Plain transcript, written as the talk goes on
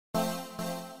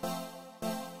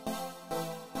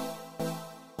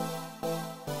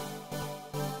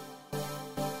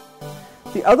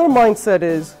The other mindset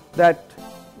is that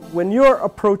when you're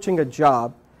approaching a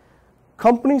job,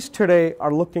 companies today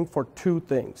are looking for two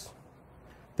things.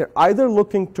 They're either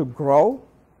looking to grow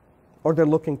or they're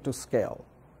looking to scale.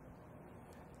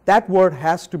 That word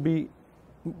has to be,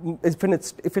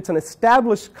 if it's an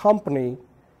established company,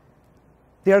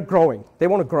 they're growing. They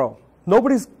want to grow.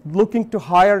 Nobody's looking to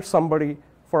hire somebody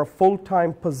for a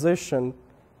full-time position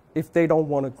if they don't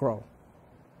want to grow.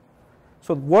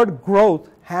 So the word growth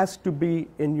has to be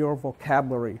in your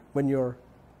vocabulary when you're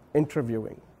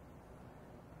interviewing.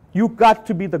 You've got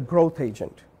to be the growth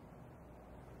agent.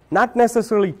 Not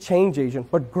necessarily change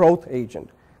agent, but growth agent.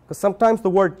 Because sometimes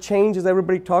the word change, as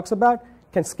everybody talks about,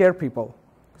 can scare people.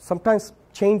 Sometimes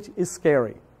change is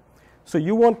scary. So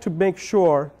you want to make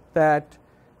sure that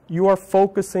you are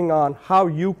focusing on how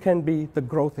you can be the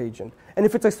growth agent. And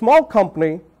if it's a small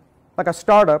company, like a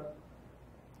startup,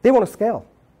 they want to scale.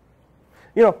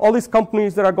 You know, all these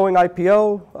companies that are going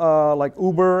IPO, like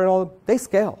Uber and all, they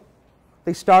scale.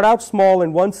 They start out small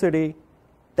in one city,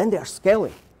 then they are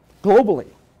scaling globally.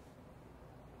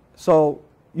 So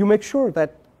you make sure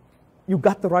that you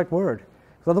got the right word,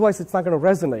 because otherwise it's not going to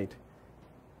resonate.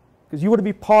 Because you want to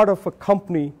be part of a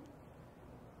company,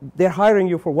 they're hiring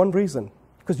you for one reason,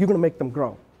 because you're going to make them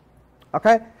grow.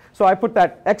 Okay? So I put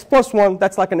that X plus 1,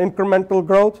 that's like an incremental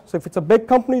growth. So if it's a big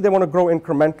company, they want to grow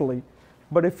incrementally.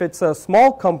 But if it's a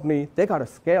small company, they got to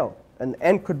scale. And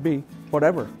N could be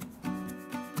whatever.